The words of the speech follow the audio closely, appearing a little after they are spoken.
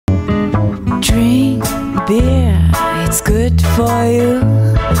Drink beer, it's good for you.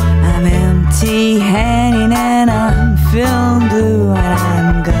 I'm empty-handed and I'm feeling blue, and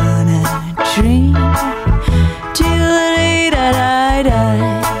I'm gonna drink till the day that I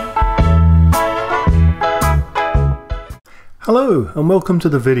die. Hello and welcome to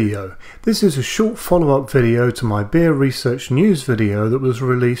the video. This is a short follow-up video to my beer research news video that was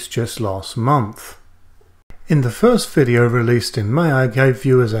released just last month. In the first video released in May, I gave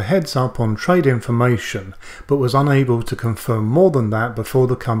viewers a heads up on trade information, but was unable to confirm more than that before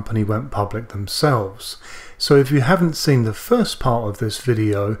the company went public themselves. So if you haven't seen the first part of this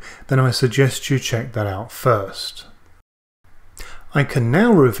video, then I suggest you check that out first. I can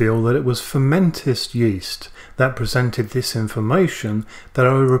now reveal that it was Fermentis yeast that presented this information that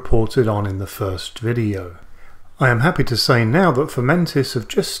I reported on in the first video. I am happy to say now that Fermentis have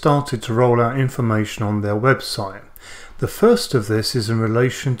just started to roll out information on their website. The first of this is in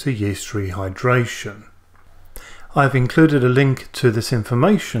relation to yeast rehydration. I have included a link to this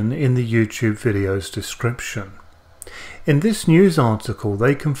information in the YouTube video's description. In this news article,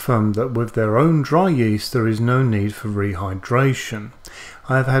 they confirmed that with their own dry yeast there is no need for rehydration.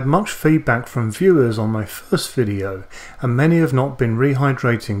 I have had much feedback from viewers on my first video, and many have not been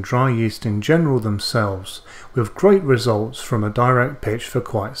rehydrating dry yeast in general themselves, with great results from a direct pitch for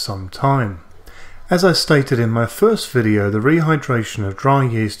quite some time. As I stated in my first video, the rehydration of dry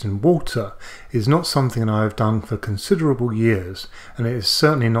yeast in water is not something I have done for considerable years, and it is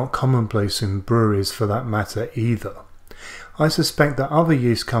certainly not commonplace in breweries for that matter either. I suspect that other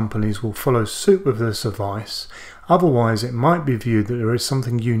yeast companies will follow suit with this advice, otherwise it might be viewed that there is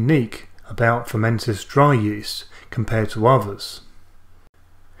something unique about Fermentis dry yeast compared to others.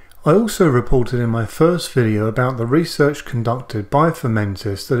 I also reported in my first video about the research conducted by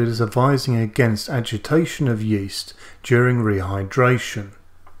Fermentis that it is advising against agitation of yeast during rehydration.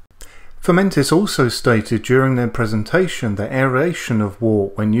 Fermentis also stated during their presentation that aeration of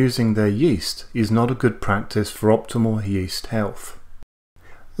wort when using their yeast is not a good practice for optimal yeast health.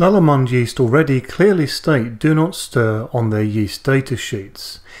 Lallemand Yeast already clearly state do not stir on their yeast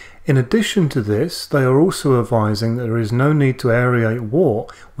datasheets. In addition to this, they are also advising that there is no need to aerate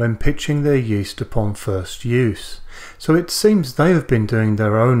wort when pitching their yeast upon first use. So it seems they have been doing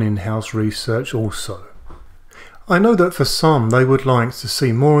their own in-house research also. I know that for some they would like to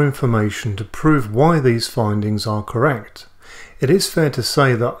see more information to prove why these findings are correct. It is fair to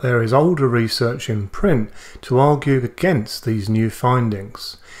say that there is older research in print to argue against these new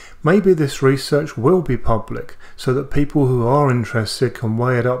findings. Maybe this research will be public so that people who are interested can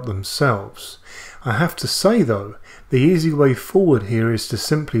weigh it up themselves. I have to say though, the easy way forward here is to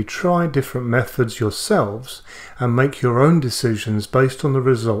simply try different methods yourselves and make your own decisions based on the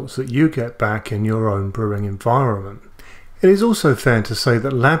results that you get back in your own brewing environment. It is also fair to say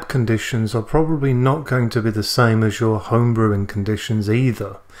that lab conditions are probably not going to be the same as your home brewing conditions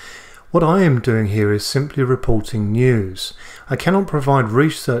either. What I am doing here is simply reporting news. I cannot provide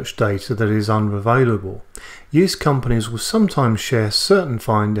research data that is unavailable. Yeast companies will sometimes share certain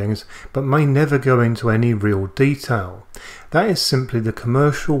findings but may never go into any real detail. That is simply the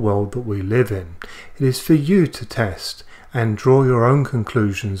commercial world that we live in. It is for you to test and draw your own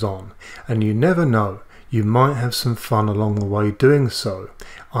conclusions on, and you never know, you might have some fun along the way doing so.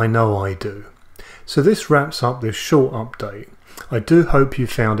 I know I do. So this wraps up this short update. I do hope you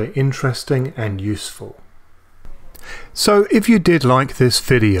found it interesting and useful. So if you did like this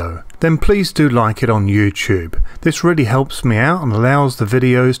video, then please do like it on YouTube. This really helps me out and allows the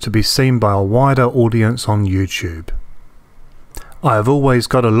videos to be seen by a wider audience on YouTube. I have always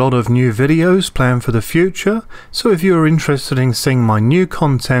got a lot of new videos planned for the future, so if you are interested in seeing my new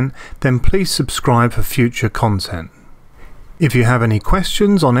content, then please subscribe for future content. If you have any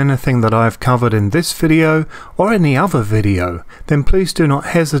questions on anything that I have covered in this video or any other video, then please do not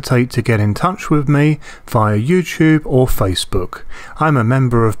hesitate to get in touch with me via YouTube or Facebook. I'm a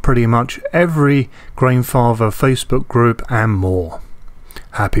member of pretty much every Grainfather Facebook group and more.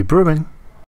 Happy brewing!